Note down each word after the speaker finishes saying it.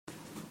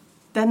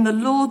Then the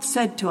Lord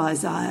said to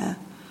Isaiah,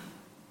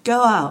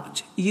 "Go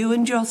out, you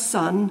and your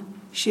son,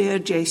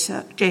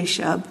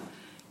 Shear-Jashub,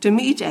 to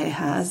meet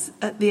Ahaz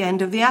at the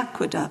end of the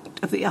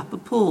aqueduct of the upper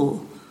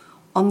pool,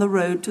 on the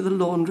road to the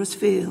laundress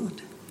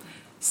field.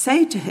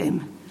 Say to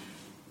him,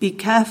 'Be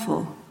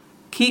careful,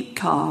 keep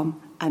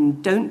calm,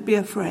 and don't be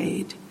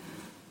afraid.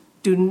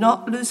 Do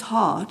not lose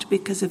heart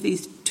because of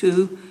these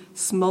two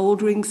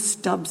smouldering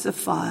stubs of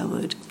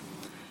firewood,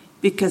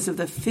 because of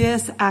the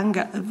fierce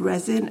anger of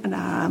Rezin and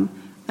Aram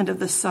and of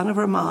the son of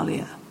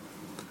Remaliah.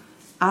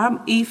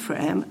 Aram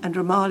Ephraim and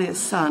Remaliah's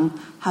son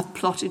have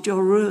plotted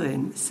your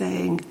ruin,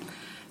 saying,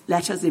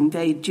 "Let us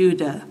invade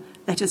Judah,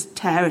 let us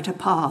tear it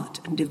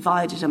apart and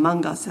divide it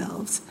among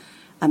ourselves,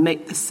 and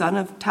make the son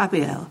of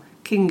Tabiel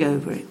king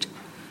over it."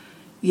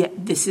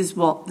 Yet this is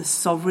what the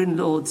sovereign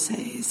Lord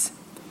says: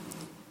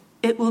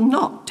 "It will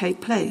not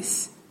take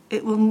place,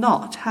 it will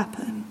not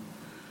happen.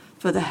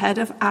 For the head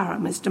of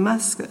Aram is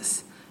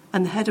Damascus,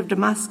 and the head of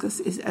Damascus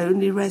is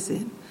only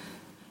Rezin.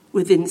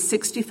 Within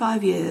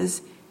 65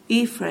 years,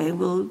 Ephraim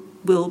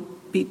will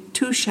be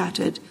too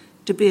shattered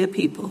to be a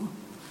people.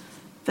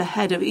 The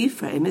head of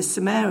Ephraim is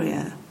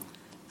Samaria,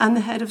 and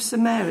the head of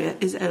Samaria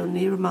is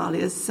only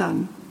Remaliah's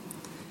son.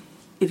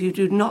 If you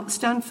do not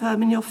stand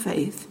firm in your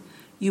faith,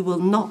 you will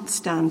not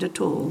stand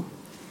at all."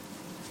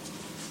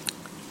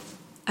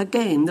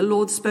 Again, the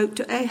Lord spoke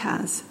to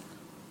Ahaz,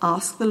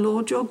 "Ask the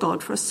Lord your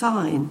God for a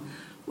sign,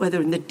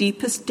 whether in the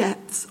deepest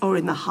depths or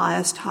in the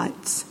highest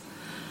heights."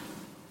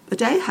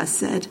 But Ahaz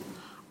said,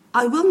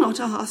 "I will not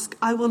ask,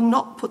 I will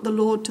not put the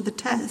Lord to the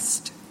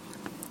test."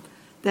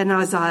 Then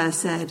Isaiah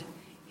said,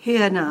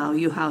 "Hear now,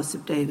 you house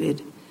of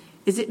David,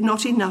 is it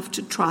not enough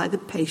to try the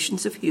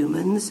patience of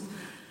humans?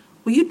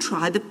 Will you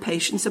try the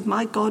patience of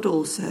my God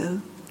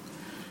also?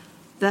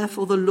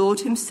 Therefore the Lord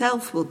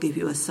himself will give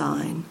you a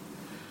sign.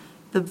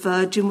 The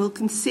virgin will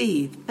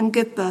conceive and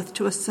give birth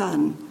to a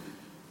son,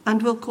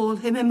 and will call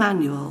him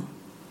Emmanuel.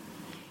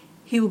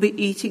 He will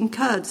be eating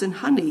curds and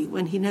honey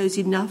when he knows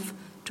enough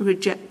to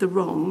reject the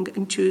wrong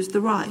and choose the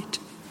right.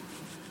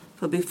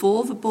 For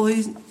before the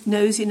boy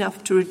knows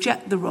enough to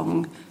reject the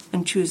wrong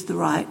and choose the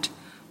right,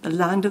 the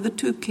land of the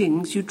two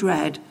kings you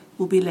dread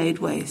will be laid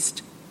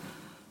waste.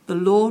 The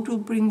Lord will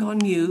bring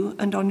on you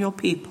and on your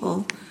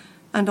people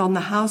and on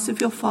the house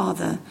of your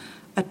father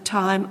a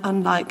time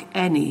unlike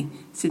any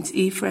since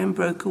Ephraim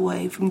broke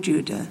away from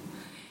Judah.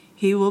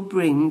 He will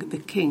bring the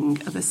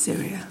king of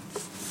Assyria."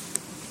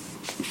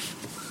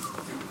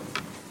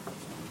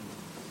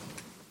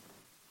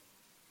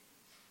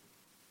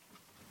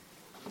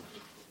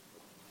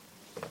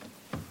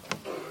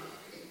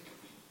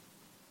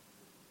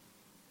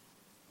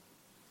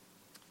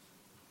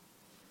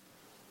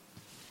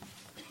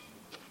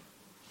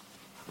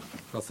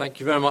 Well, thank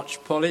you very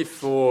much, Polly,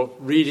 for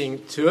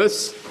reading to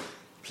us.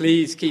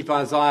 Please keep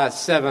Isaiah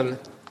 7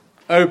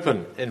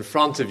 open in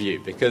front of you,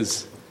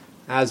 because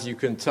as you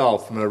can tell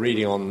from a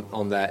reading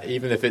on there,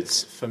 even if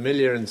it's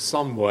familiar in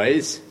some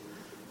ways,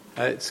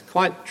 it's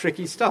quite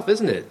tricky stuff,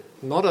 isn't it?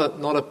 Not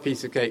a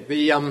piece of cake.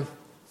 The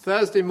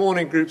Thursday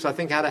morning groups, I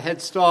think, had a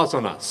head start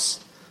on us.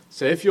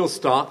 So if you're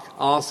stuck,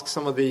 ask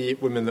some of the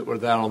women that were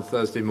there on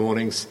Thursday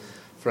mornings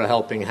for a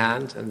helping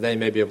hand, and they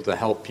may be able to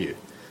help you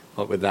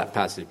with that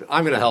passage. But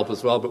I'm going to help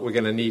as well, but we're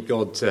going to need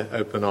God to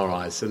open our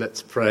eyes. So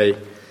let's pray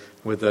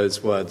with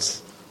those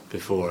words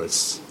before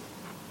us.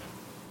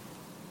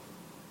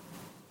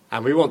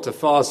 And we want to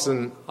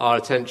fasten our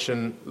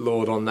attention,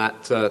 Lord, on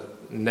that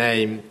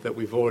name that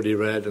we've already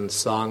read and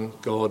sung,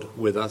 God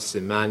with us,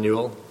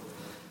 Emmanuel,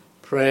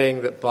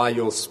 praying that by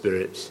your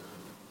Spirit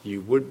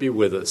you would be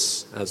with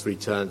us as we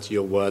turn to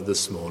your word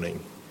this morning.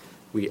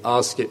 We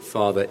ask it,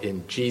 Father,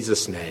 in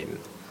Jesus' name.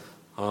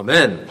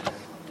 Amen.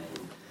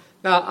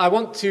 Now, I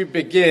want to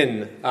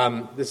begin,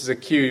 this is a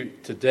cue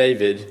to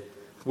David,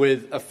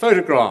 with a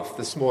photograph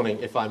this morning,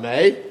 if I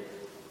may.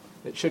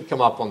 It should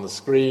come up on the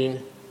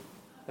screen.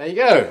 There you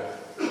go.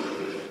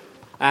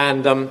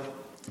 And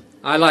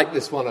I like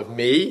this one of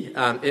me.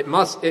 It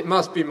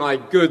must be my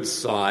good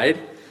side,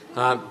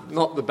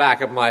 not the back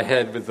of my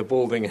head with the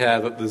balding hair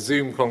that the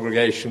Zoom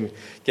congregation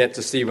get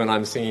to see when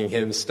I'm singing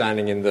hymns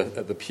standing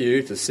at the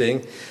pew to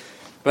sing.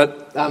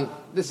 But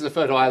this is a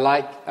photo I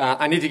like.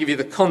 I need to give you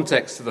the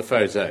context of the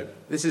photo.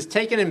 This is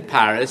taken in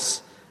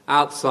Paris,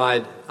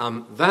 outside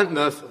 29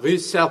 Rue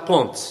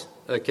Serpente.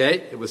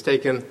 Okay, it was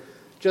taken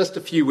just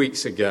a few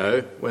weeks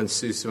ago when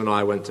Susu and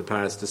I went to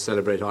Paris to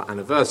celebrate our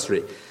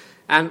anniversary.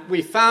 And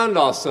we found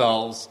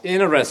ourselves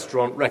in a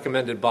restaurant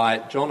recommended by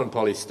John and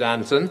Polly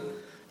Stanton,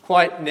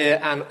 quite near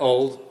an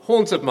old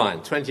haunt of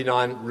mine,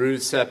 29 Rue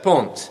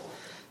Serpente.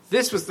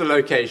 This was the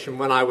location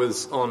when I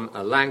was on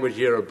a language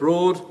year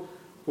abroad,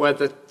 where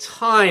the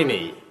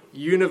tiny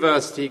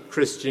University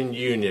Christian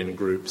Union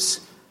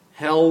groups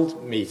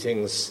held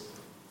meetings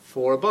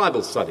for a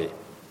Bible study.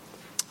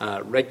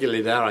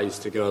 Regularly there, I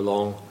used to go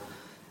along.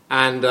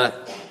 And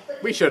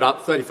we showed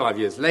up 35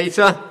 years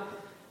later,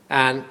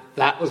 and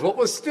that was what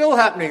was still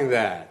happening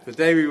there. The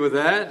day we were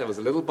there was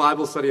a little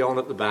Bible study on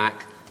at the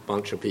back, a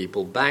bunch of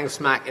people, bang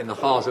smack in the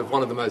heart of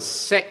one of the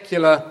most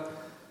secular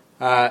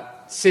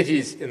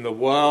cities in the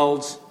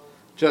world,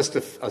 just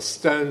a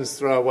stone's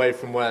throw away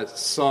from where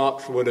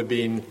Sartre would have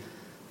been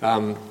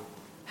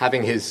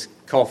having his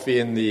coffee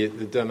in the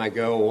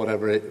Domago or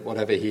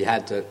whatever he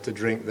had to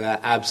drink there,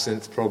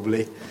 absinthe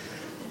probably.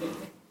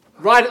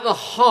 Right at the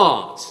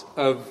heart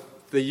of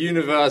the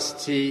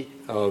university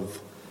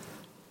of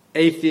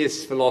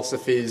atheist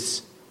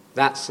philosophies,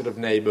 that sort of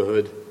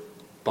neighborhood,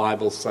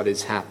 Bible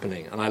studies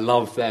happening. And I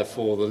love,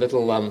 therefore, the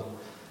little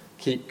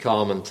Keep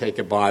Calm and Take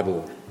a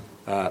Bible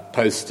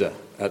poster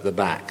at the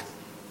back.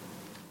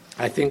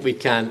 I think we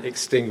can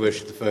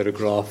extinguish the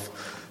photograph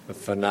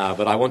for now,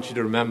 but I want you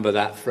to remember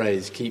that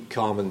phrase, keep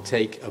calm and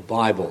take a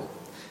Bible.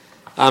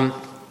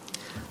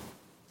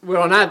 We're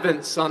on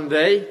Advent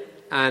Sunday,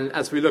 and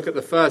as we look at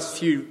the first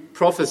few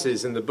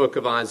prophecies in the book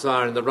of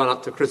Isaiah in the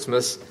run-up to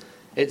Christmas,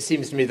 it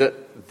seems to me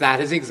that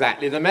is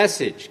exactly the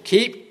message.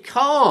 Keep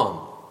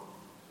calm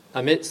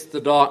amidst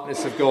the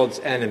darkness of God's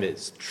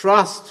enemies.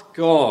 Trust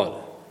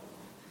God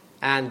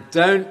and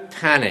don't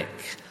panic.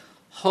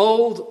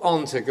 Hold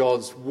on to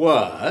God's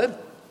word,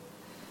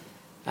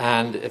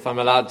 and if I'm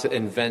allowed to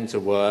invent a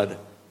word,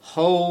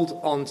 hold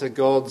on to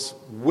God's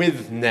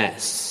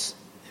withness.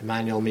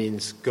 Emmanuel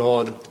means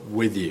God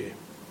with you.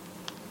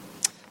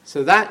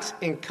 So that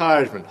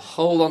encouragement,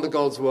 hold on to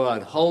God's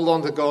word, hold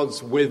on to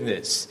God's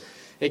witness,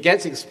 it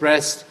gets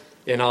expressed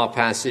in our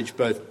passage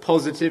both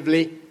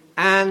positively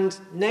and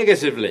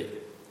negatively.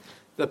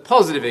 The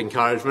positive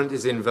encouragement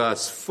is in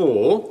verse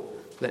 4.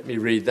 Let me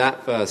read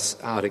that verse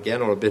out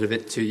again, or a bit of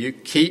it to you.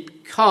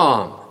 Keep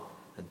calm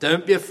and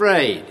don't be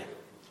afraid.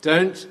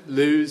 Don't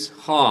lose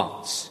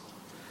heart.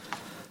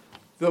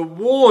 The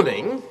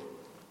warning,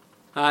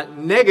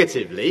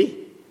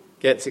 negatively,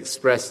 gets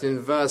expressed in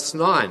verse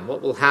 9.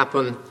 What will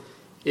happen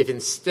if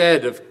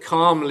instead of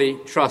calmly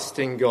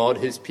trusting God,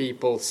 his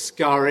people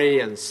scurry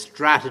and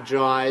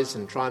strategize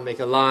and try and make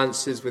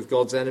alliances with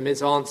God's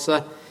enemies?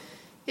 Answer,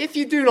 if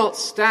you do not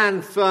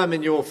stand firm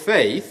in your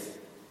faith,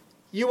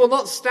 you will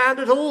not stand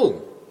at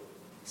all.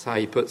 That's how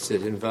he puts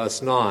it in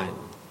verse 9.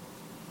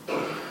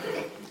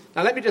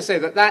 Now let me just say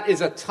that is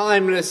a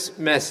timeless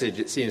message,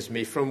 it seems to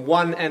me, from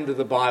one end of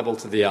the Bible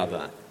to the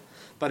other.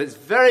 But it's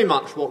very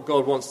much what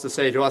God wants to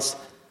say to us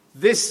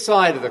this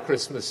side of the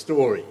Christmas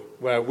story,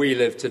 where we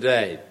live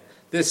today,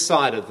 this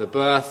side of the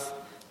birth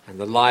and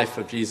the life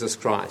of Jesus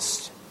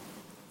Christ.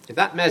 If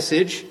that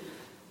message,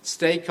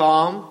 stay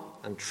calm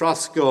and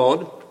trust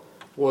God,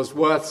 was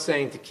worth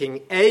saying to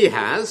King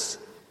Ahaz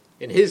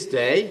in his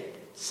day,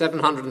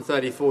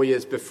 734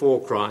 years before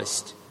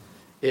Christ,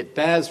 it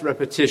bears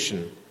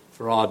repetition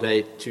for our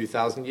day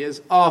 2,000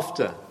 years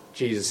after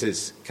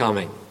Jesus'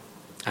 coming,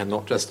 and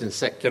not just in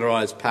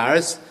secularized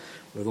Paris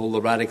with all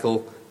the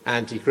radical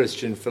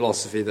anti-Christian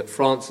philosophy that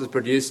France has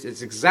produced.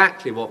 It's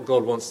exactly what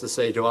God wants to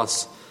say to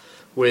us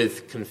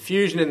with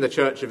confusion in the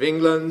Church of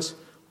England,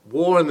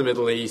 war in the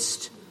Middle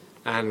East,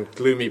 and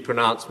gloomy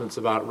pronouncements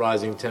about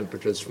rising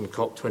temperatures from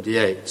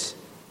COP28.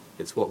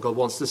 It's what God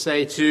wants to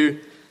say to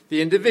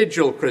the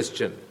individual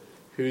Christian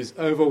who's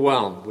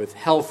overwhelmed with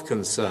health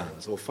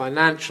concerns or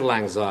financial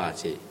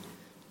anxiety.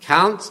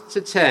 Count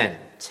to 10,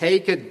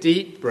 take a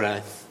deep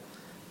breath,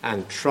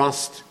 and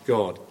trust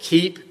God.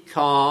 Keep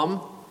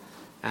calm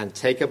and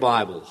take a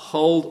Bible.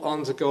 Hold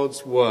on to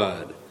God's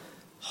word.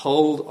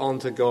 Hold on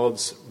to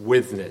God's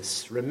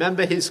witness.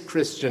 Remember his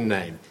Christian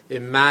name,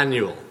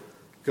 Emmanuel,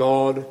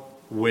 God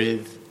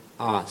with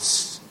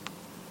us.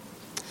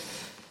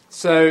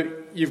 So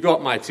you've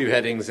got my two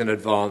headings in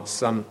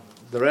advance.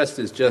 The rest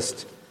is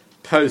just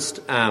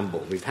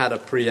post-amble. We've had a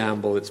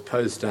preamble, it's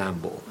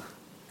post-amble.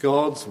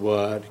 God's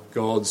word,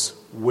 God's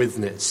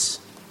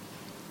witness.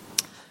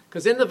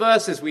 Because in the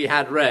verses we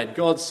had read,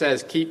 God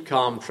says, keep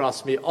calm,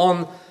 trust me,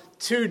 on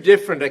two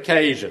different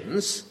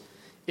occasions,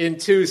 in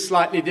two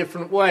slightly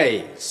different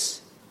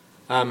ways,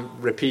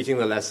 repeating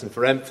the lesson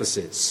for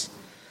emphasis.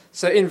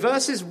 So in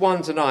verses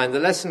 1 to 9, the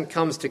lesson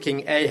comes to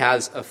King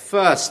Ahaz a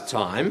first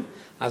time.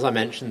 As I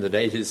mentioned, the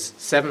date is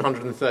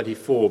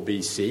 734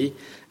 BC,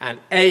 and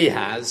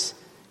Ahaz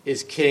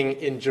is king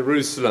in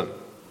Jerusalem.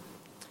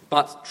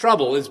 But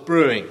trouble is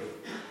brewing,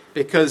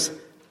 because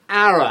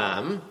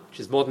Aram, which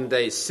is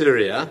modern-day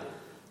Syria,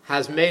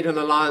 has made an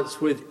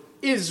alliance with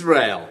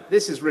Israel.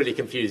 This is really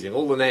confusing.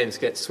 All the names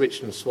get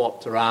switched and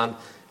swapped around.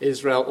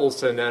 Israel,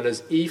 also known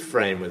as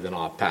Ephraim within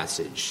our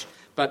passage.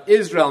 But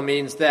Israel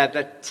means there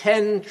are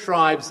 10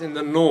 tribes in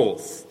the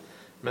north,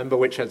 remember,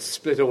 which had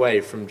split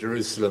away from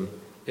Jerusalem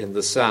in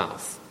the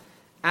south.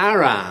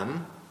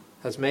 Aram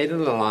has made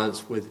an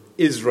alliance with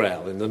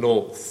Israel in the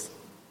north.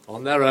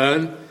 On their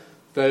own,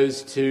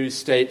 those two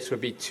states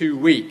would be too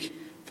weak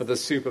for the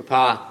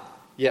superpower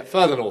yet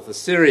further north,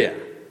 Assyria.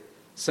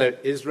 So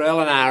Israel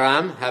and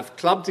Aram have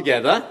clubbed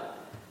together,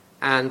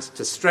 and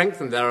to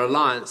strengthen their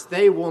alliance,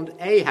 they want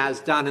Ahaz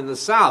down in the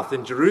south,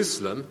 in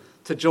Jerusalem,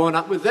 to join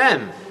up with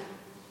them.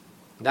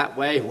 That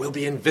way we'll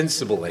be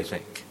invincible, they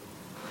think.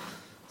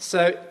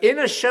 So in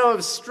a show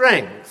of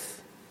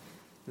strength,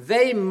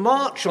 they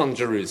march on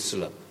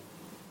Jerusalem.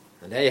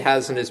 And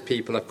Ahaz and his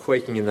people are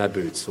quaking in their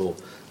boots, or,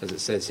 as it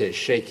says here,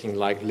 shaking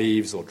like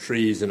leaves or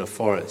trees in a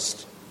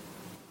forest.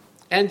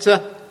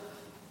 Enter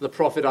the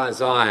prophet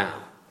Isaiah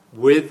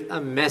with a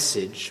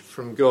message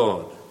from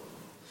God.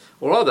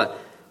 Or rather,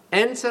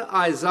 enter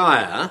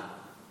Isaiah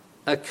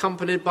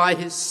accompanied by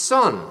his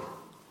son,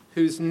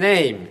 whose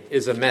name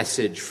is a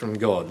message from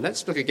God.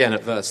 Let's look again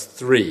at verse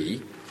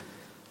 3.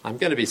 I'm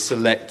going to be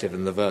selective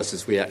in the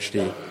verses we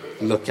actually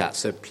look at,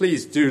 so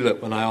please do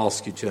look when I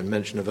ask you to and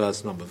mention a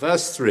verse number.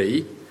 Verse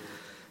 3,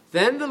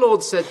 then the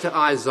Lord said to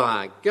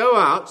Isaiah, go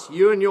out,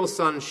 you and your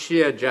son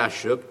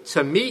Shear-Jashub,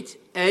 to meet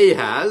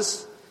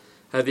Ahaz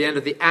at the end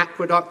of the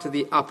aqueduct of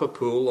the upper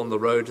pool on the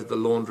road to the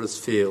launderer's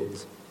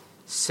field.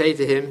 Say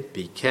to him,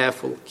 be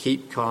careful,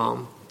 keep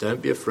calm,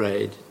 don't be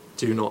afraid,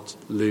 do not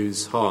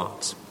lose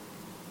heart.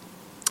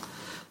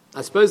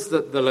 I suppose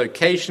that the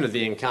location of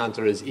the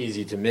encounter is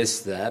easy to miss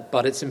there,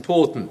 but it's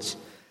important.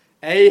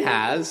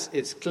 Ahaz,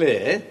 it's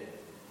clear,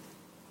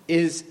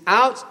 is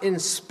out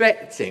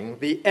inspecting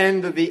the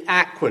end of the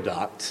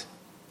aqueduct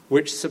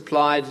which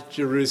supplied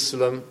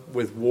Jerusalem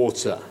with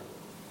water.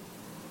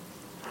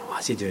 Why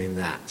is he doing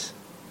that?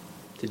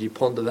 Did you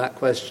ponder that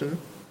question?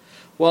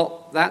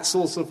 Well, that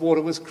source of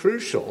water was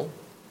crucial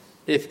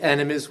if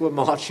enemies were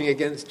marching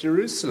against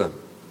Jerusalem.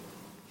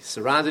 You're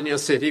surrounding your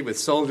city with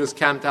soldiers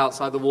camped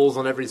outside the walls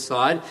on every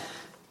side.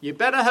 You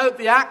better hope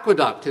the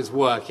aqueduct is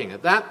working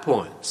at that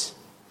point.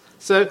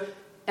 So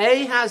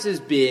Ahaz is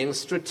being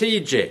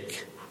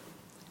strategic.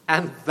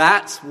 And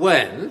that's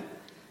when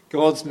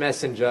God's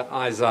messenger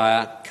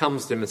Isaiah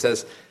comes to him and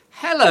says,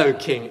 hello,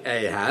 King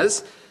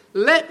Ahaz.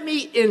 Let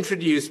me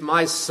introduce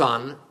my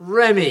son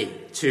Remi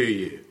to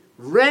you.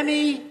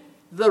 Remi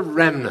the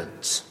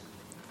remnant.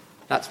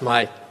 That's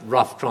my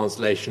rough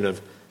translation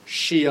of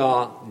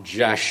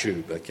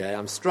Shear-Jashub, okay?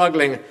 I'm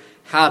struggling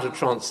how to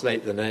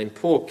translate the name.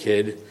 Poor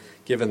kid,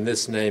 given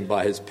this name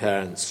by his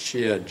parents,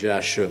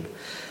 Shear-Jashub.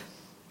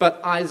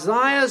 But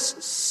Isaiah's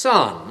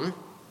son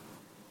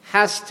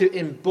has to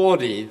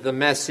embody the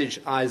message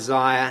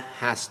Isaiah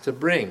has to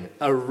bring.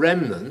 A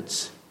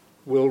remnant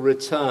will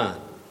return.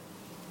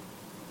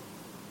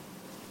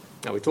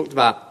 Now, we talked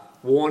about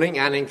warning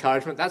and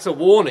encouragement. That's a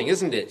warning,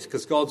 isn't it?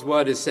 Because God's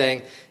word is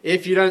saying,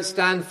 if you don't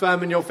stand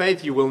firm in your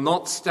faith, you will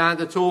not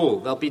stand at all.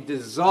 There'll be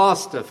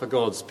disaster for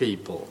God's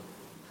people.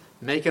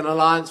 Make an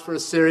alliance for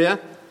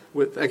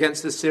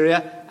against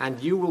Assyria,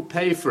 and you will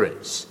pay for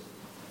it.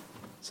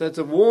 So it's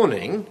a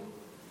warning.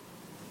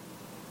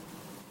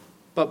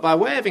 But by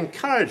way of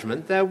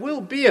encouragement, there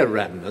will be a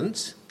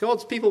remnant.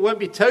 God's people won't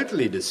be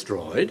totally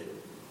destroyed.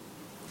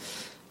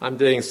 I'm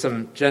doing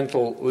some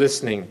gentle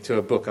listening to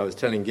a book. I was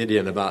telling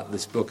Gideon about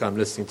this book I'm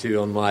listening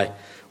to on my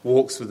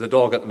walks with the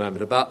dog at the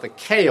moment, about the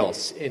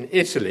chaos in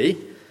Italy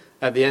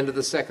at the end of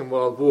the Second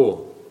World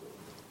War.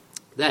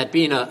 There had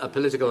been a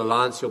political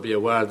alliance, you'll be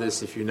aware of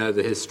this if you know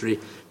the history,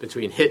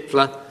 between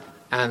Hitler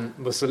and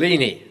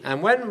Mussolini.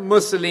 And when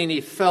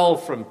Mussolini fell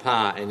from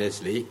power in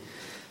Italy,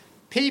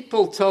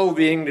 people told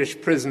the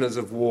English prisoners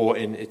of war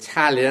in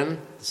Italian,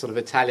 the sort of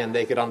Italian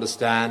they could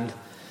understand,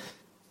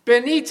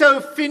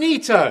 Benito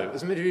finito. It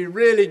was meant to be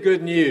really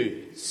good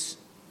news,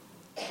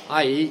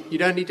 i.e., you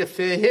don't need to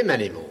fear him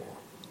anymore.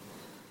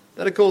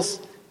 But of course,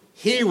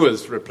 he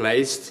was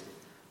replaced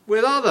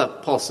with other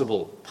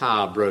possible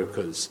power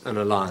brokers and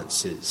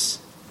alliances.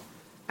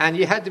 And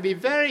you had to be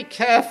very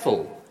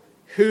careful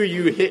who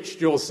you hitched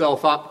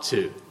yourself up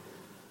to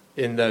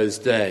in those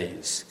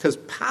days, because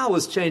power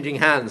was changing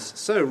hands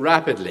so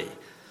rapidly,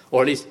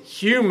 or at least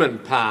human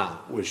power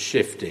was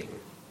shifting,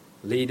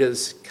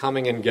 leaders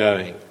coming and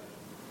going.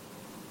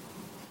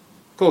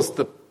 Of course,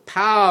 the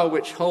power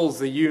which holds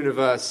the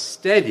universe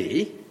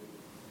steady,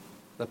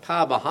 the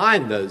power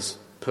behind those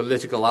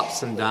political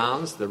ups and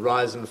downs, the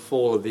rise and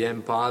fall of the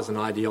empires and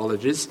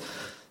ideologies,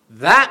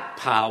 that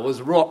power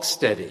was rock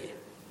steady.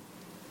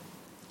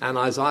 And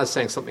Isaiah is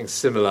saying something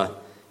similar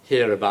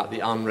here about the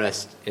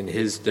unrest in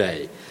his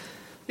day.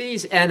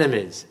 These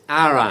enemies,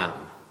 Aram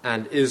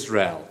and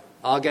Israel,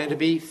 are going to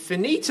be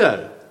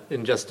finito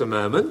in just a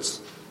moment.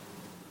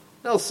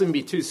 They'll soon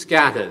be too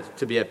scattered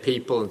to be a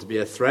people and to be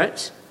a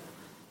threat.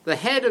 The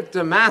head of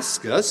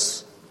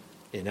Damascus,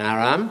 in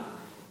Aram,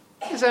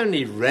 is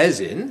only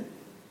Rezin,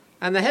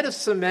 and the head of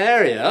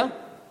Samaria,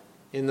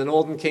 in the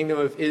northern kingdom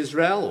of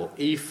Israel, or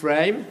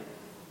Ephraim,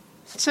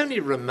 it's only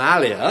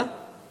Remaliah.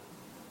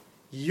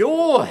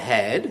 Your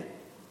head,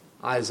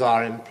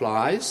 Isaiah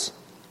implies,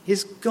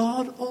 is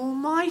God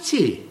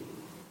Almighty.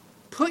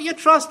 Put your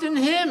trust in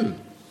him.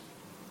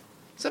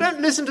 So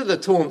don't listen to the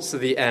taunts of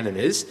the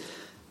enemies.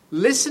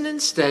 Listen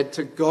instead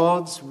to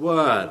God's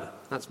word.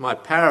 That's my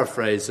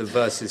paraphrase of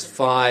verses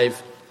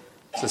 5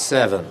 to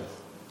 7.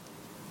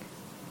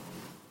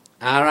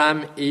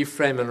 Aram,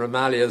 Ephraim, and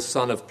Remaliah's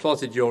son have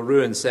plotted your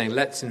ruin, saying,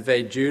 let's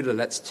invade Judah,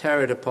 let's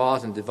tear it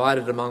apart and divide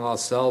it among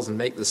ourselves and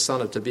make the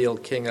son of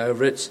Tabeel king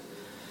over it.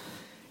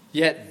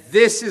 Yet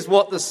this is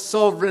what the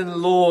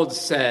sovereign Lord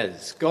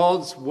says.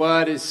 God's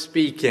word is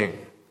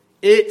speaking.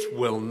 It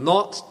will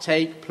not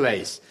take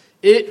place.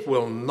 It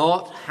will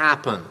not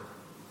happen.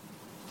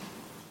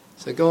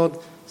 So God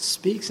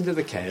speaks into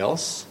the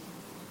chaos,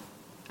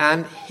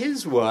 and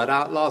his word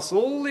outlasts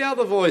all the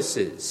other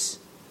voices.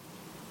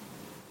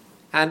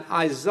 And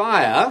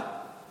Isaiah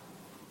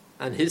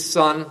and his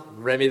son,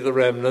 Remy the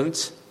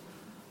Remnant,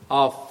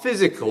 are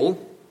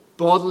physical,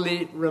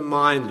 bodily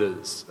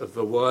reminders of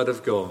the Word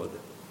of God.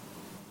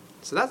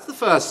 So that's the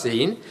first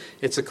scene.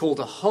 It's a call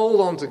to hold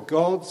on to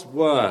God's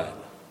Word.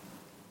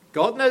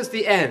 God knows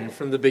the end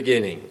from the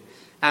beginning.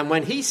 And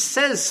when he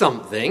says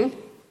something,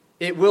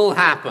 it will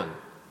happen.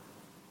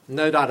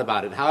 No doubt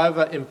about it,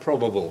 however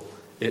improbable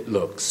it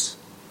looks.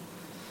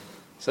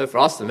 So for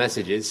us, the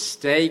message is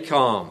stay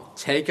calm,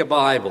 take a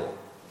Bible.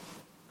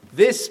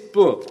 This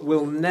book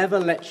will never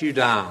let you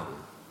down.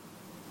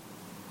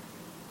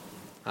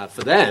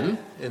 For them,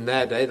 in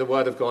their day, the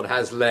Word of God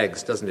has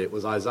legs, doesn't it? It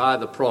was Isaiah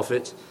the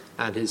prophet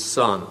and his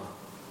son.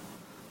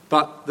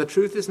 But the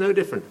truth is no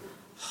different.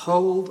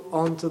 Hold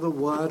on to the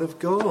Word of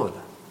God.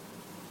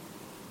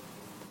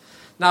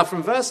 Now,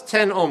 from verse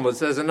 10 onwards,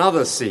 there's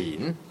another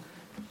scene,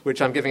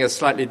 which I'm giving a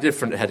slightly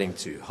different heading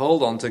to.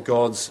 Hold on to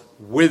God's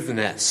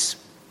withness.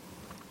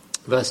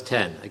 Verse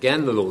 10,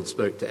 again the Lord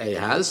spoke to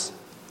Ahaz.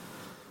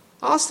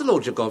 Ask the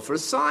Lord your God for a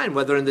sign,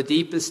 whether in the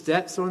deepest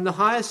depths or in the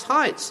highest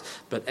heights.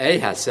 But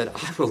Ahaz said,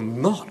 I will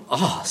not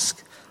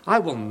ask. I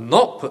will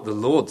not put the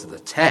Lord to the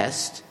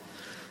test.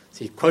 So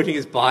he's quoting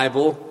his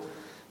Bible.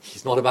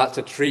 He's not about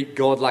to treat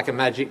God like a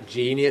magic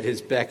genie at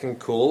his beck and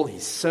call.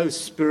 He's so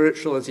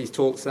spiritual as he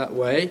talks that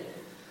way.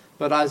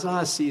 But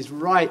Isaiah sees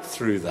right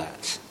through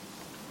that.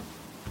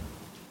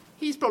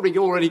 He's probably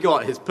already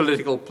got his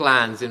political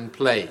plans in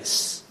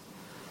place.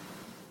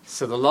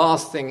 So the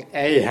last thing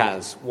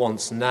Ahaz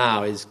wants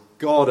now is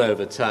God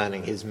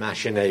overturning his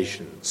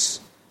machinations.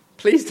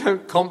 Please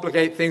don't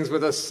complicate things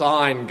with a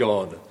sign,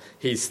 God,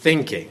 he's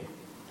thinking.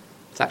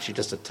 It's actually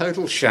just a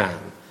total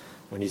sham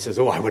when he says,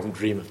 I wouldn't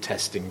dream of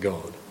testing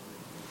God.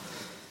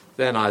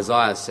 Then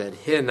Isaiah said,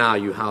 Hear now,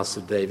 you house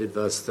of David,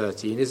 verse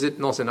 13, is it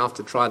not enough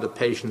to try the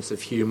patience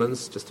of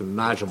humans? Just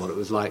imagine what it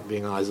was like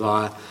being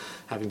Isaiah,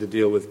 having to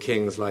deal with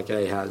kings like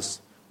Ahaz.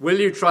 Will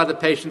you try the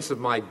patience of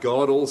my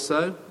God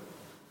also?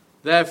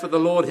 Therefore the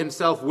Lord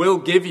himself will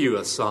give you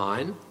a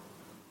sign.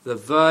 The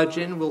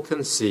virgin will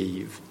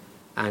conceive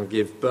and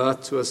give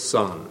birth to a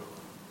son,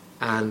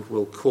 and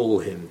will call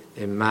him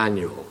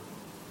Emmanuel.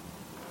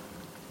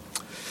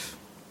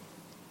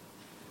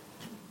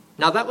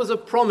 Now that was a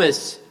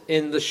promise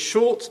in the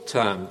short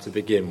term to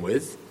begin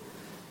with,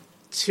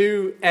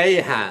 to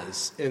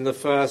Ahaz in the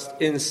first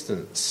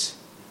instance,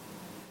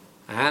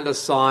 and a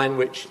sign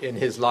which in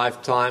his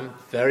lifetime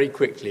very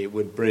quickly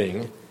would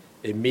bring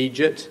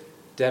immediate,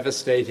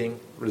 devastating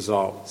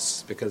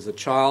results, because the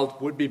child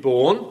would be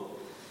born,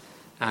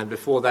 and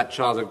before that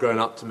child had grown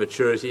up to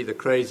maturity, the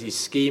crazy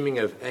scheming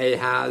of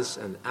Ahaz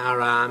and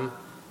Aram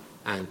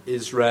and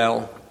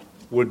Israel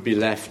would be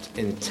left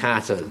in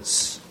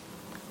tatters.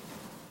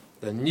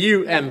 The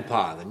new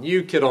empire, the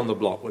new kid on the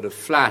block, would have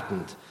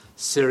flattened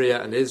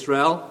Syria and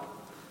Israel,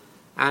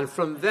 and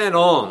from then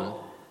on,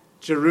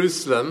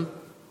 Jerusalem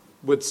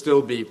would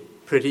still be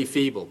pretty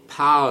feeble,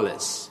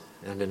 powerless,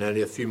 and in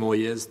only a few more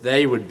years,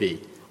 they would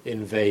be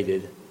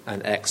invaded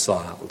and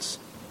exiled.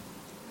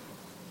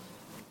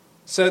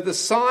 So the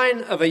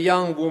sign of a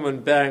young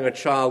woman bearing a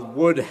child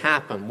would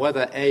happen,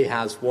 whether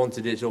Ahaz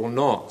wanted it or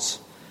not,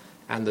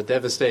 and the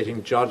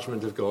devastating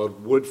judgment of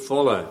God would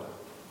follow.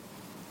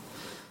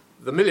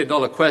 The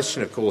million-dollar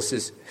question, of course,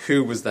 is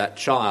who was that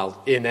child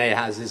in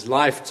Ahaz's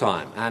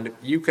lifetime? And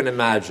you can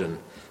imagine,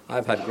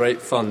 I've had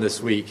great fun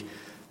this week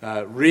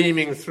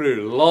reaming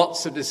through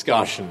lots of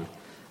discussion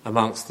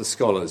amongst the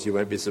scholars. You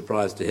won't be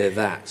surprised to hear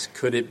that.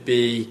 Could it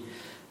be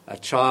a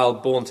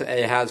child born to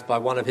Ahaz by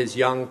one of his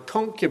young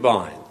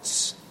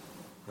concubines?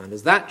 And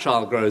as that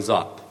child grows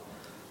up,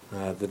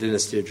 the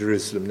dynasty of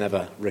Jerusalem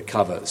never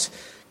recovers.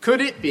 Could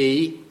it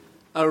be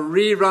a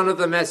rerun of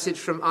the message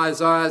from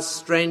Isaiah's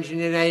strangely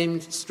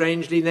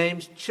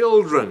named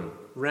children,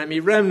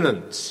 Remy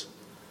Remnant,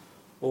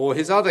 or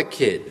his other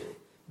kid,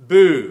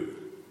 Boo?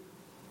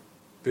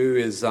 Boo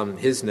is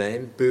his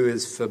name. Boo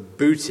is for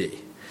booty.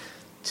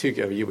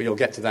 You'll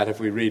get to that if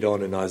we read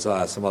on in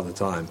Isaiah some other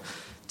time.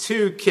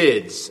 2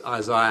 kids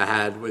Isaiah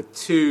had with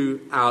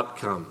 2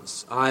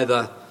 outcomes.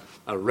 Either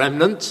a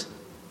remnant,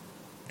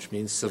 which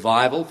means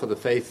survival for the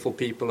faithful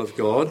people of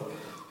God,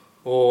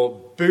 or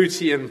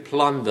booty and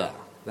plunder.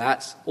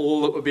 That's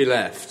all that would be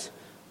left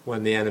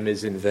when the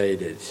enemy's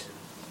invaded.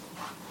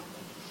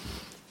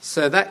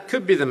 So that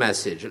could be the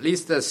message. At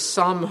least there's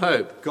some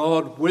hope.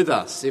 God with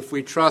us if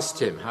we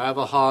trust him,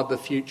 however hard the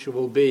future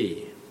will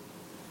be.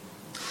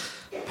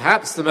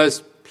 Perhaps the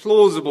most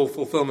plausible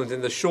fulfillment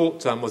in the short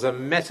term was a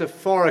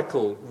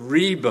metaphorical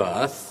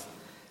rebirth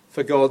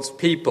for God's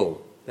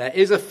people. There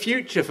is a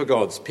future for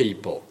God's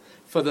people,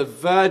 for the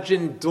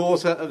virgin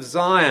daughter of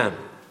Zion.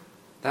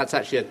 That's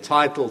actually a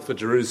title for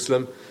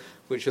Jerusalem,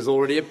 which has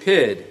already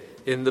appeared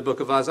in the book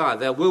of Isaiah.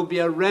 There will be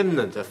a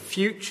remnant, a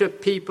future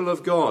people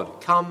of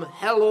God. Come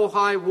hell or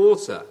high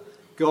water,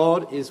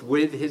 God is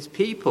with his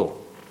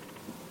people.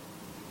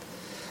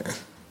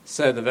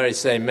 So the very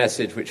same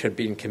message which had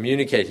been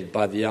communicated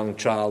by the young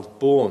child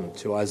born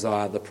to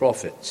Isaiah the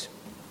prophet.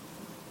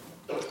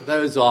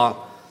 Those are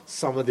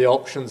some of the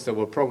options. There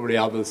were probably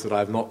others that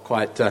I've not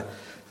quite done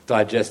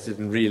digested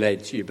and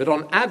relayed to you. But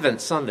on Advent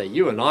Sunday,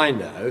 you and I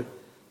know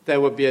there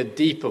would be a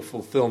deeper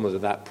fulfillment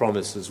of that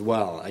promise as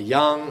well. A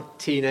young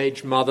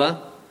teenage mother,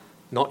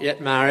 not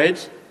yet married,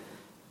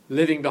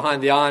 living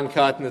behind the Iron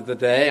Curtain of the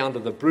day under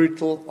the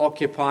brutal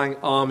occupying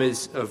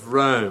armies of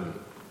Rome,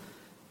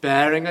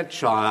 bearing a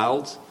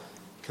child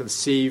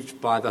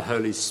conceived by the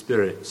Holy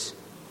Spirit.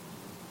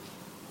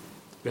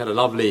 We had a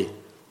lovely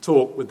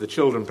talk with the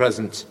children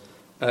present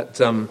at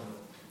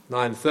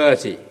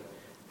 9:30,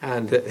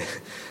 and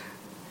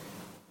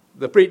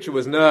the preacher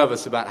was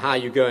nervous about how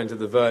you go into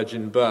the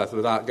virgin birth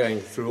without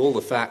going through all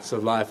the facts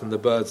of life and the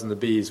birds and the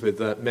bees with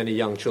many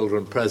young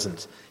children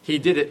present. He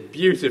did it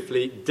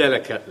beautifully,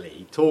 delicately.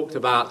 He talked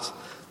about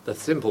the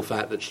simple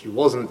fact that she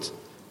wasn't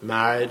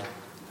married,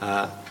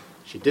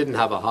 she didn't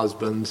have a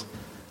husband,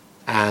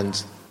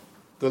 and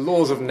the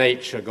laws of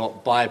nature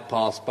got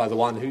bypassed by the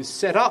one who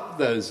set up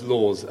those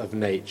laws of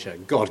nature.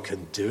 God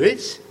can do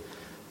it,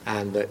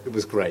 and it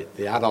was great.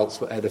 The adults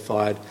were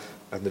edified,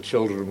 and the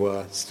children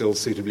were still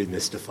suitably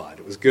mystified.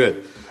 It was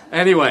good.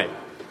 Anyway,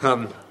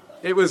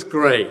 it was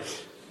great.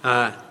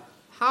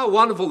 How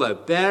wonderful, though,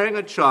 bearing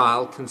a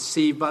child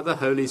conceived by the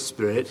Holy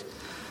Spirit,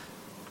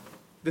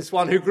 this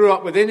one who grew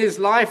up within his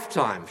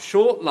lifetime,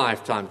 short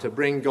lifetime, to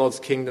bring God's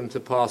kingdom to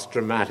pass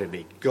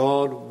dramatically.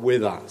 God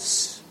with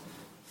us,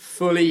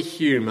 fully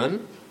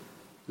human,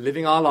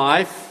 living our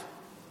life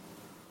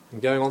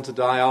and going on to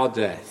die our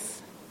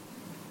death.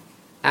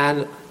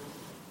 And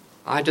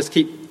I just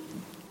keep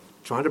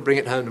trying to bring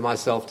it home to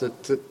myself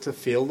to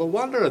feel the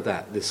wonder of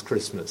that this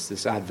Christmas,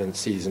 this Advent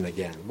season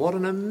again. What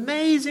an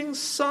amazing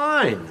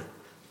sign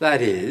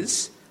that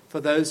is for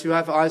those who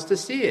have eyes to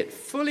see it.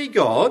 Fully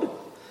God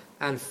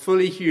and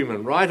fully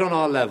human, right on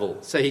our level,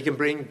 so he can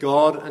bring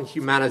God and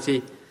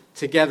humanity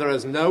together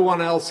as no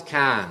one else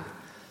can.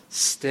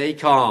 Stay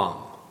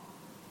calm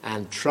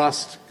and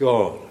trust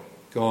God,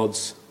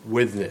 God's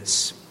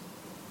witness.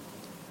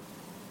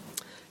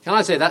 Can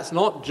I say that's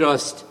not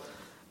just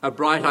a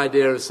bright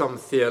idea of some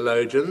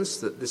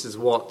theologians, that this is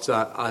what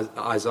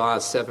Isaiah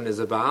 7 is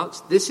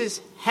about. This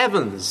is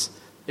heaven's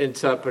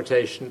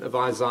interpretation of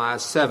Isaiah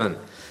 7.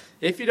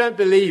 If you don't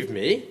believe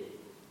me,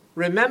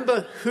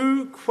 remember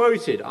who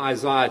quoted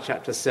Isaiah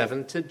chapter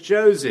 7 to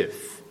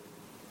Joseph.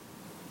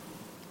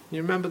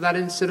 You remember that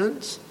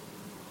incident?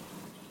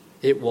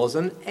 It was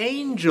an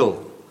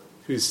angel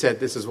who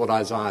said this is what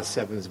Isaiah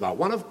 7 is about,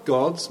 one of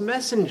God's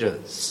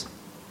messengers.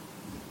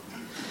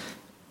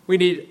 We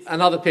need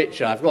another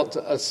picture. I've got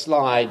a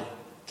slide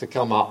to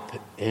come up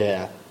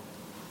here.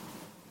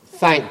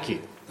 Thank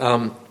you.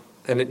 And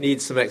it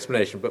needs some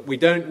explanation, but we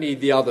don't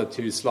need the other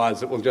two slides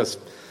that will just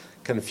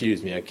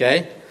confuse me,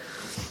 okay?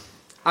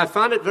 I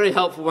found it very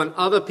helpful when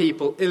other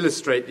people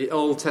illustrate the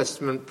Old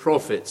Testament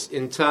prophets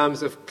in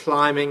terms of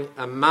climbing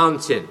a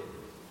mountain.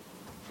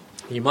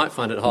 You might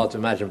find it hard to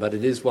imagine, but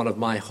it is one of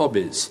my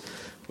hobbies,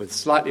 with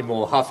slightly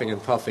more huffing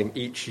and puffing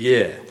each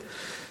year.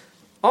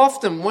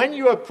 Often, when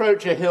you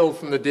approach a hill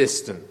from the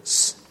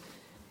distance,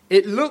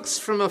 it looks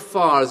from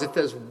afar as if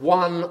there's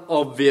one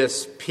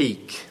obvious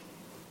peak.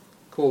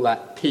 Call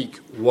that peak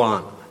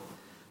 1.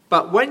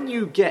 But when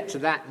you get to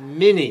that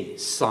mini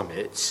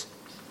summit,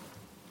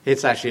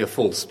 it's actually a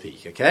false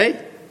peak,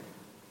 okay?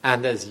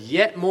 And there's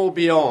yet more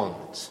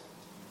beyond.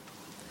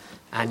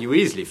 And you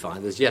easily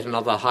find there's yet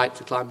another height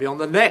to climb beyond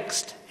the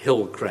next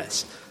hill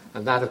crest.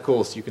 And that, of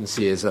course, you can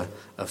see is a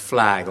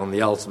flag on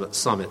the ultimate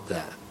summit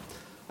there.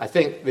 I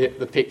think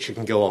the picture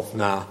can go off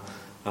now,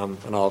 and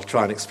I'll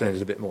try and explain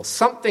it a bit more.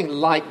 Something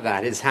like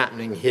that is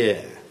happening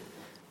here.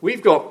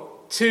 We've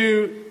got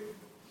two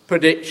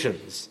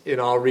predictions in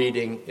our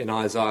reading in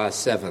Isaiah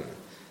 7,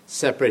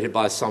 separated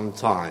by some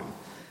time.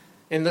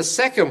 In the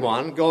second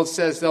one, God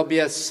says there'll be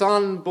a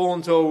son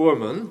born to a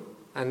woman,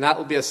 and that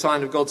will be a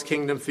sign of God's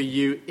kingdom for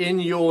you in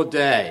your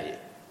day.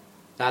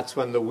 That's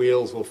when the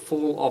wheels will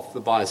fall off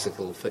the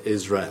bicycle for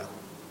Israel.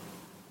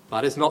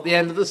 But it's not the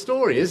end of the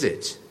story, is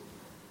it?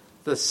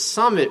 The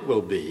summit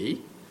will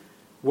be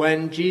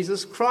when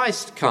Jesus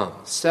Christ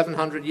comes,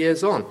 700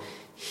 years on.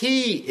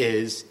 He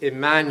is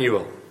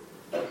Emmanuel,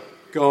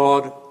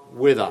 God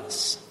with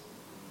us.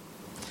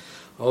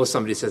 Oh,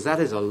 somebody says, that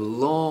is a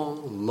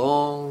long,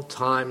 long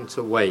time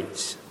to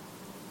wait.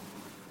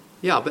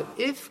 Yeah, but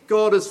if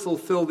God has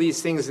fulfilled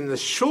these things in the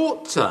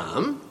short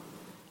term,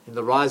 in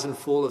the rise and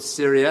fall of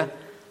Syria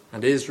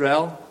and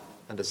Israel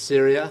and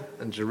Assyria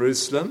and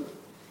Jerusalem,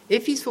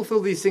 if he's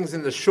fulfilled these things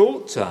in the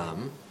short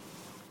term,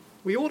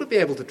 we ought to be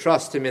able to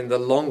trust him in the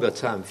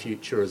longer-term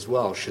future as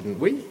well, shouldn't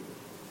we?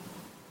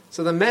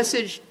 So the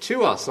message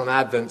to us on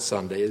Advent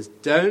Sunday is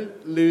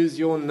don't lose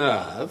your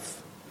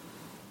nerve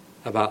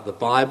about the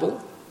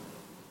Bible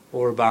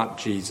or about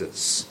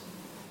Jesus,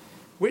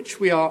 which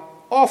we are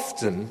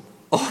often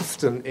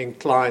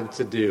inclined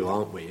to do,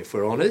 aren't we, if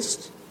we're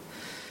honest?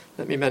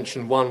 Let me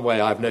mention one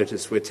way I've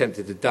noticed we're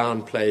tempted to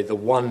downplay the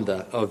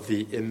wonder of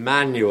the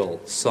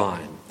Emmanuel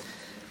sign.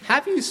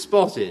 Have you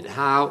spotted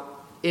how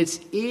it's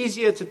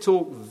easier to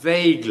talk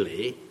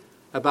vaguely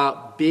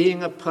about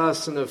being a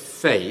person of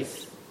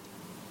faith,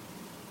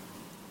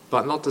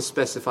 but not to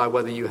specify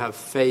whether you have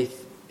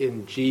faith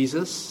in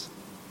Jesus?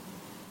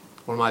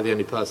 Or am I the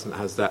only person that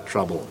has that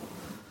trouble?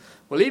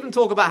 We'll even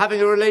talk about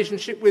having a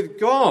relationship with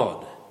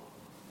God.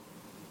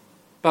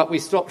 But we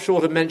stop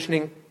short of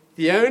mentioning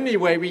the only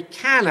way we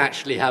can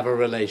actually have a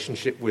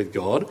relationship with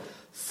God,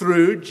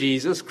 through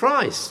Jesus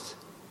Christ.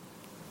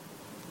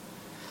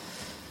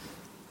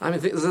 I mean,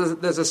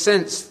 there's a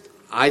sense,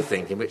 I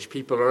think, in which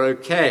people are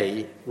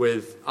okay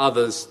with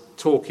others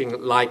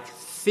talking like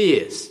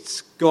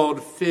theists,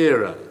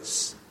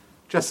 God-fearers,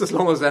 just as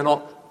long as they're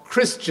not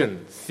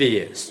Christian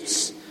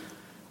theists,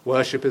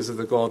 worshippers of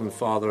the God and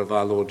Father of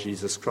our Lord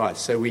Jesus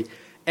Christ. So we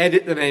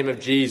edit the name of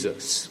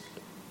Jesus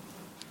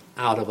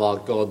out of our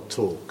God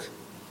talk.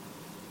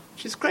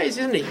 Which is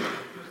crazy, isn't it?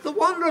 The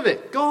wonder of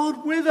it.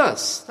 God with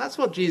us. That's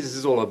what Jesus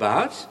is all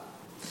about.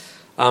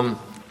 There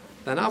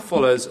now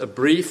follows a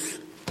brief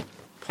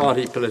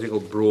party political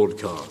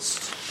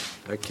broadcast.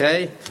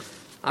 Okay?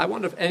 I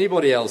wonder if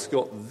anybody else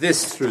got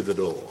this through the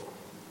door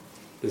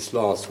this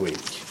last week.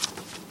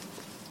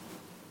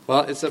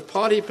 Well, it's a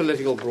party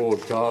political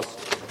broadcast,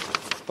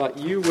 but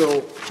you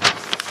will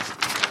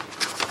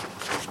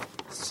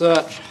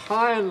search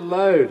high and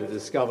low to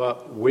discover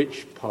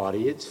which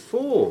party it's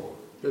for.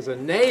 There's a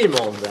name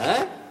on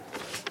there.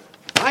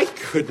 I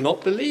could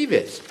not believe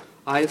it.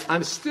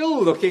 I'm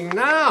still looking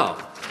now.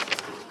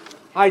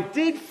 I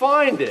did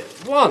find it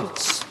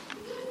once.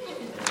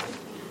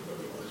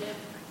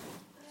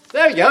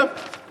 There we go.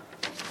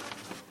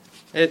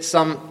 It's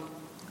some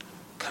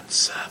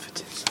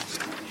Conservatives.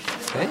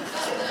 Okay.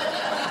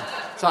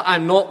 So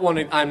I'm not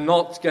going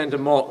to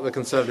mock the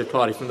Conservative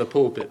Party from the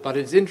pulpit, but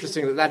it's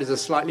interesting that is a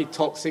slightly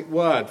toxic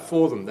word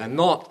for them. They're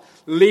not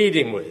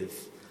leading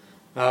with,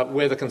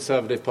 we're the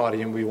Conservative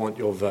Party and we want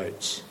your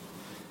vote.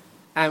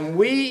 And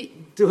we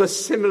do a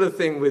similar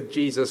thing with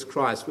Jesus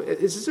Christ.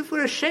 It's as if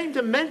we're ashamed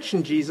to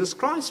mention Jesus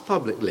Christ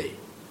publicly.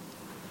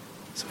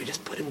 So we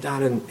just put him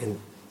down in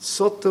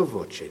sotto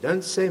voce.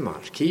 Don't say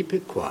much. Keep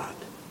it quiet.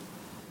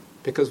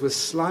 Because we're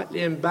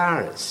slightly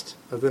embarrassed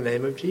of the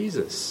name of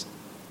Jesus.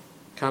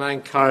 Can I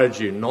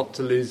encourage you not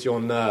to lose your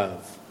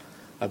nerve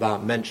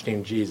about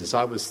mentioning Jesus?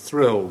 I was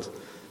thrilled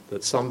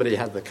that somebody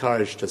had the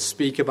courage to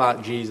speak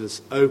about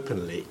Jesus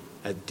openly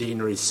at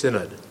Deanery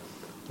Synod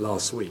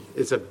last week.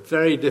 It's a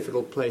very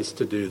difficult place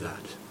to do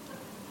that.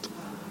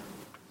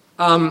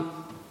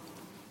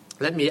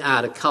 Let me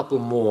add a couple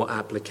more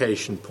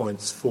application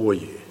points for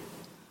you.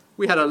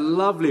 We had a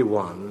lovely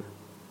one.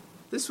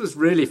 This was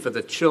really for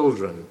the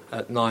children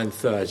at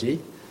 9:30.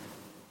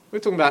 We're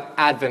talking about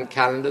Advent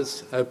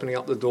calendars, opening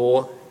up the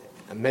door,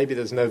 and maybe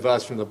there's no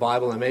verse from the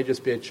Bible, there may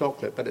just be a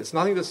chocolate, but it's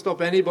nothing to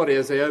stop anybody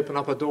as they open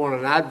up a door on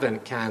an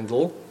Advent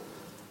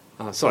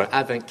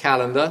Advent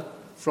calendar,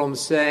 from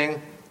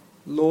saying,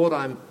 Lord,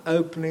 I'm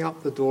opening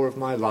up the door of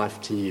my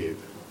life to you.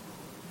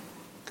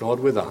 God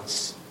with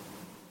us.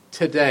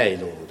 Today,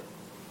 Lord,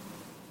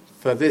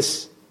 for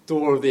this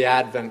door of the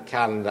Advent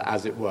calendar,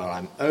 as it were,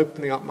 I'm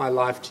opening up my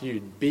life to you.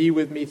 Be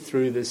with me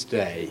through this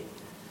day.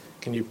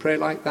 Can you pray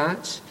like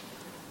that?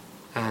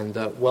 And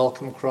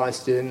welcome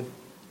Christ in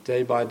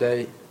day by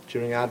day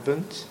during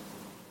Advent.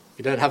 If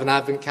you don't have an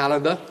Advent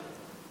calendar,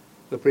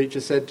 the preacher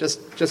said,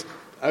 just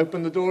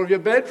open the door of your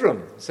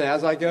bedroom. Say,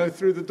 as I go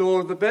through the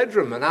door of the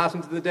bedroom and out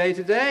into the day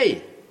to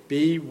day,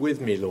 be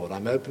with me, Lord.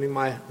 I'm opening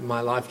my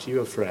life to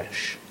you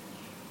afresh.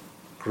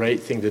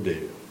 Great thing to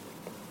do.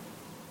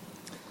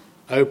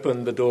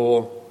 Open the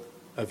door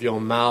of your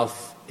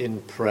mouth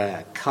in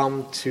prayer.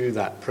 Come to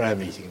that prayer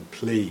meeting,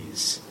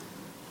 please.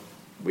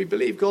 We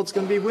believe God's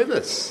going to be with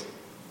us.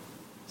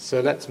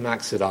 So let's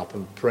max it up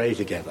and pray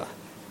together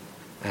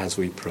as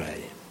we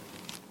pray.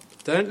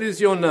 Don't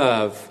lose your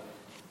nerve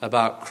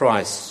about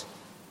Christ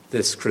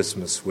this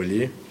Christmas, will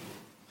you?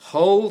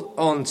 Hold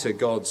on to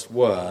God's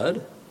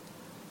word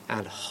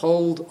and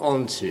hold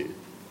on to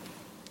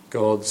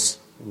God's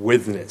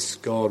witness,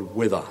 God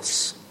with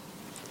us.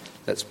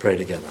 Let's pray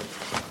together.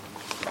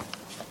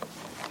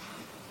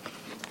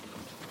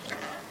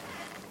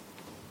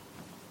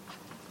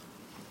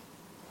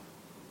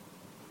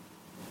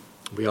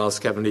 We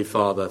ask, Heavenly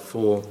Father,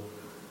 for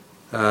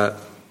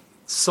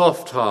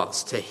soft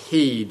hearts to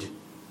heed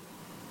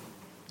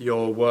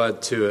your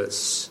word to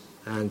us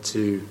and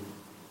to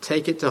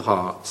take it to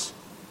heart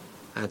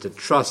and to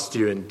trust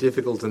you in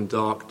difficult and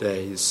dark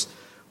days,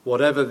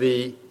 whatever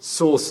the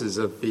sources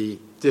of the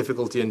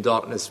difficulty and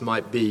darkness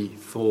might be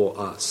for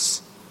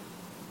us.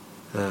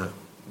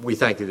 We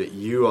thank you that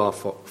you are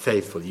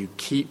faithful. You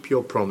keep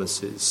your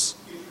promises.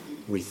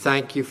 We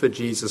thank you for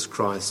Jesus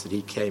Christ, that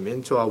he came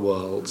into our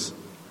world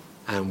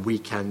and we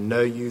can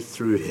know you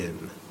through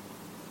him.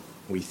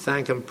 We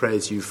thank and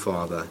praise you,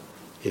 Father,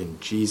 in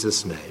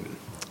Jesus' name.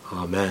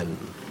 Amen.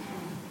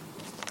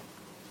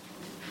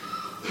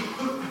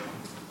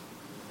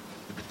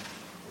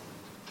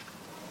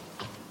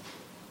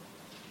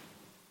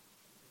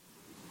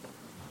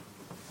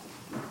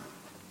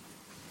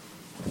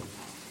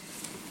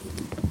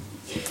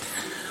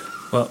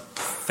 Well,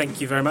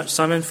 thank you very much,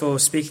 Simon, for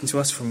speaking to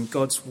us from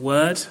God's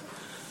Word.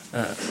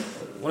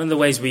 One of the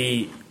ways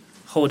we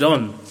hold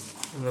on,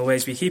 one of the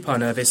ways we keep our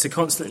nerve, is to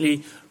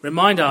constantly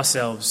remind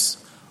ourselves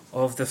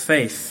of the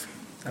faith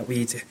that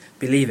we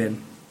believe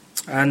in.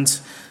 And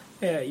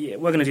we're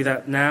going to do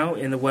that now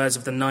in the words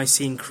of the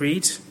Nicene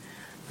Creed,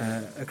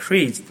 a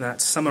creed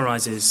that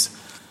summarizes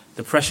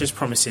the precious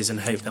promises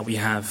and hope that we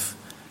have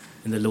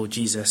in the Lord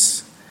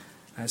Jesus.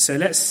 So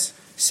let's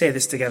say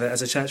this together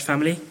as a church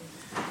family.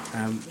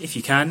 If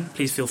you can,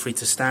 please feel free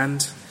to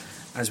stand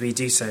as we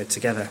do so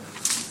together.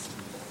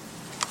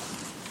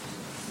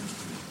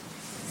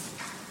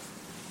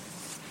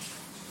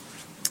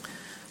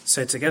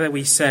 So together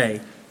we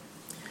say,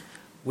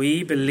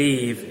 we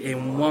believe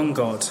in one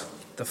God,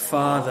 the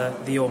Father,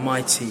 the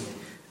Almighty,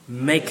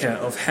 maker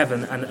of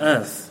heaven and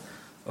earth,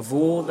 of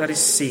all that is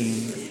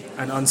seen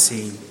and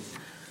unseen.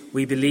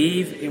 We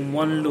believe in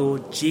one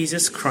Lord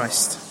Jesus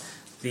Christ,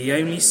 the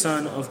only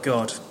Son of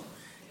God,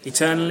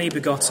 eternally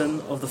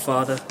begotten of the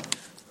Father,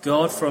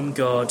 God from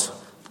God,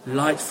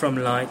 light from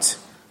light,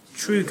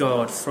 true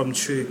God from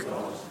true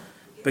God,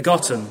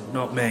 begotten,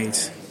 not made,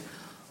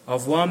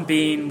 of one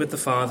being with the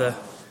Father.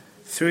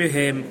 Through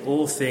him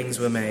all things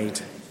were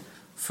made.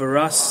 For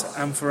us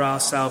and for our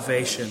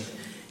salvation,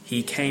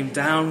 he came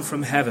down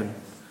from heaven,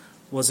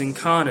 was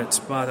incarnate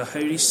by the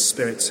Holy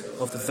Spirit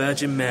of the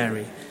Virgin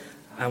Mary,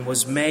 and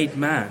was made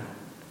man.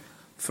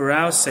 For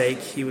our sake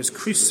he was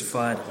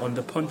crucified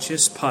under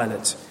Pontius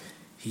Pilate.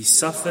 He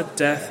suffered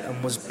death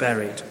and was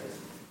buried.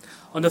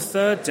 On the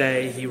third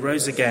day he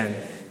rose again,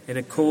 in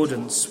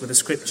accordance with the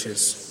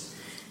Scriptures.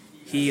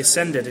 He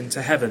ascended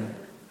into heaven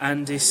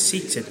and is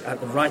seated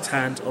at the right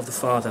hand of the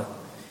Father.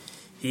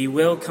 He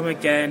will come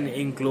again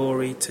in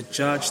glory to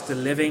judge the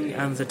living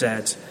and the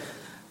dead,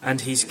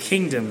 and his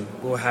kingdom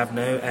will have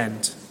no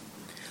end.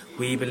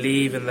 We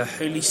believe in the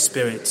Holy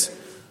Spirit,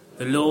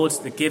 the Lord,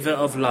 the giver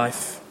of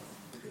life,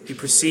 who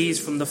proceeds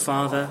from the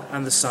Father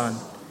and the Son,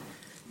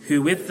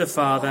 who with the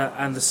Father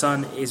and the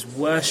Son is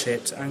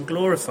worshipped and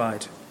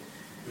glorified,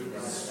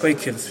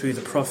 spoken through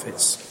the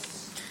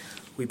prophets.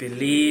 We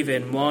believe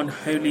in one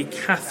holy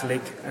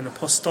Catholic and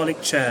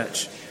Apostolic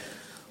Church.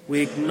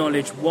 We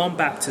acknowledge one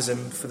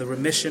baptism for the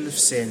remission of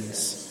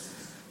sins.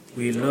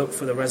 We look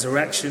for the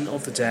resurrection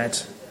of the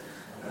dead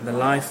and the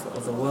life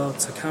of the world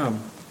to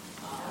come.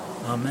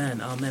 Amen.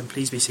 Amen.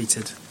 Please be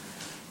seated.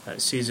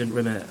 Susan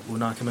Rimmer will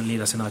now come and lead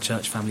us in our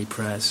church family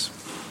prayers.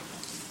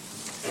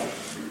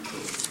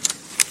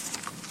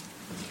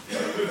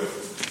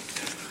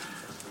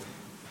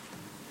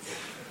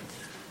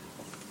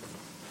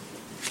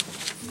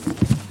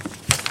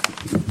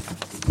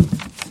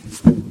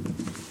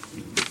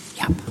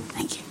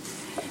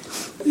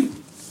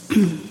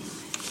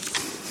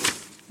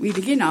 We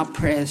begin our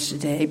prayers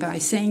today by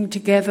saying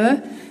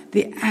together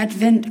the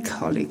Advent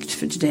Collect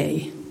for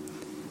today.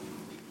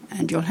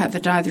 And you'll have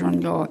it either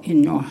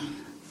in your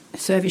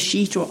service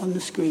sheet or on the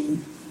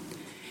screen.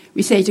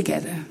 We say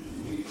together,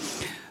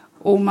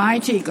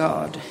 Almighty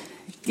God,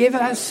 give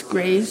us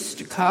grace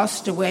to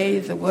cast away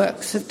the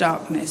works of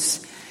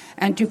darkness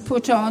and to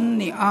put on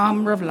the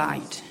armour of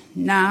light,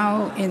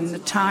 now in the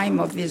time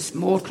of this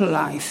mortal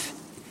life.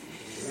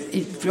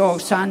 Your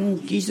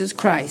Son, Jesus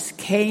Christ,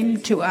 came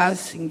to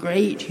us in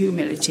great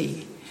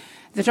humility,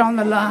 that on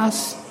the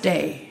last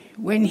day,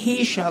 when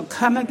he shall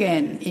come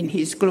again in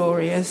his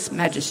glorious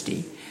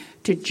majesty,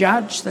 to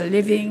judge the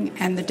living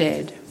and the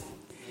dead,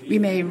 we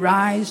may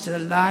rise to the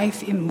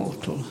life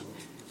immortal,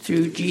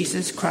 through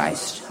Jesus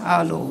Christ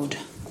our Lord.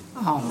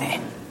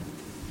 Amen.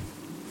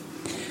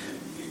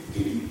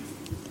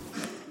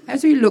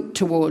 As we look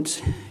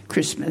towards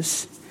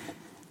Christmas,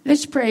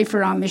 let's pray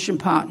for our mission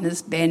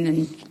partners, Ben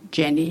and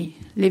Jenny,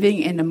 living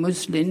in a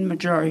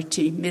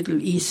Muslim-majority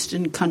Middle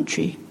Eastern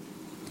country.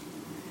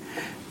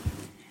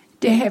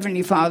 Dear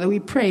Heavenly Father, we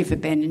pray for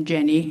Ben and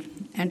Jenny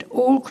and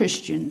all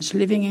Christians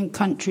living in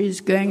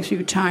countries going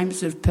through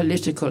times of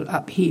political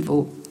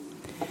upheaval,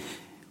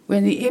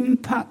 when the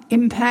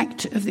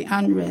impact of the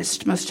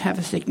unrest must have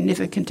a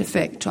significant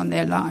effect on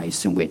their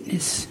lives and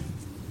witness.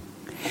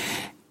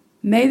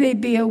 May they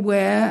be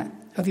aware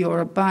of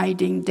your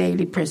abiding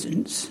daily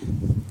presence.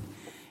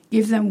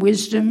 Give them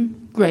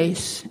wisdom,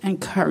 grace, and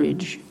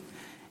courage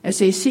as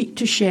they seek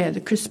to share the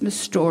Christmas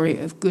story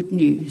of good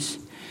news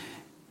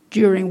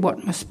during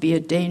what must be a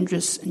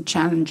dangerous and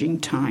challenging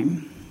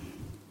time.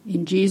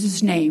 In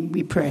Jesus' name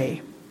we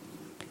pray.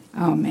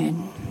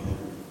 Amen.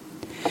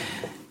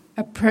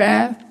 A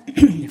prayer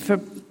for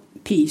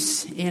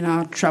peace in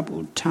our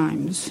troubled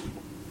times.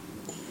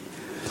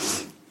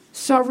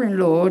 Sovereign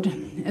Lord,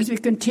 as we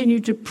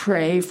continue to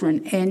pray for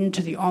an end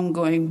to the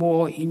ongoing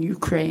war in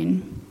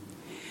Ukraine,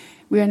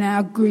 we are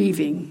now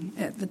grieving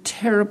at the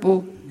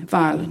terrible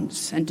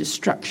violence and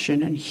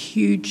destruction and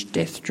huge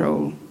death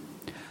toll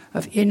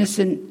of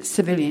innocent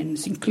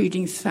civilians,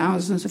 including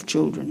thousands of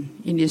children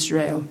in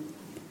Israel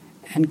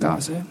and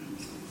Gaza.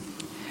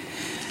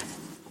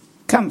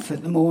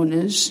 Comfort the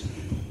mourners,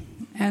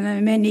 and there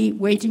are many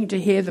waiting to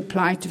hear the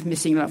plight of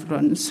missing loved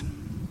ones.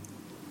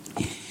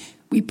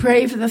 We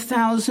pray for the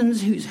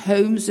thousands whose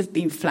homes have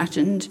been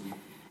flattened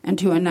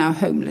and who are now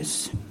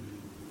homeless.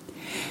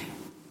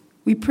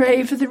 We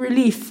pray for the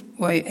relief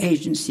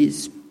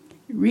agencies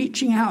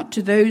reaching out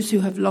to those who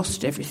have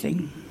lost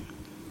everything.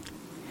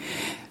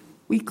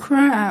 We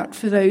cry out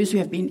for those who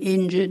have been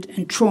injured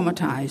and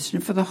traumatized,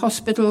 and for the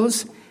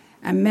hospitals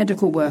and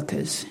medical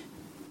workers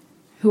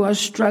who are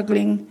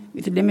struggling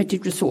with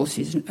limited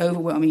resources and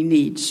overwhelming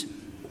needs.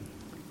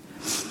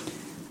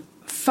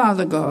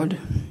 Father God,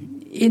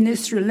 in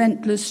this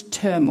relentless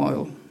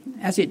turmoil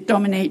as it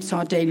dominates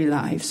our daily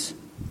lives,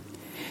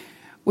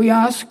 we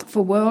ask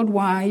for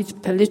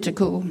worldwide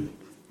political,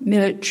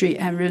 military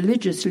and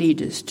religious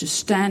leaders to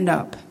stand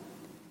up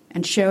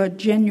and show a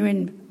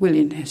genuine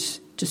willingness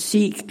to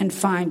seek and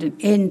find an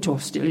end to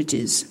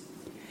hostilities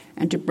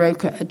and to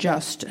broker a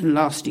just and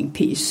lasting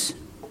peace.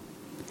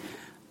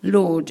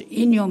 Lord,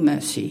 in your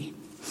mercy,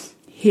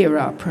 hear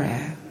our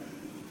prayer.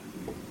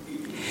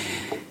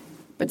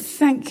 But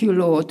thank you,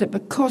 Lord, that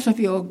because of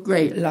your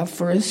great love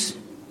for us,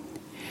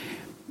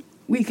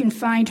 we can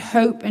find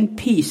hope and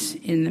peace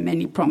in the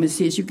many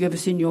promises you give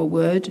us in your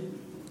word.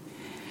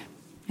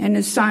 And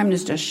as Simon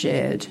has just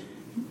shared,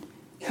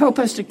 help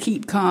us to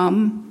keep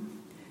calm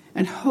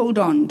and hold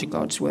on to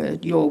God's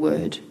word, your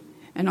word,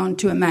 and on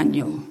to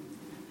Emmanuel,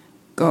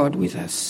 God with us.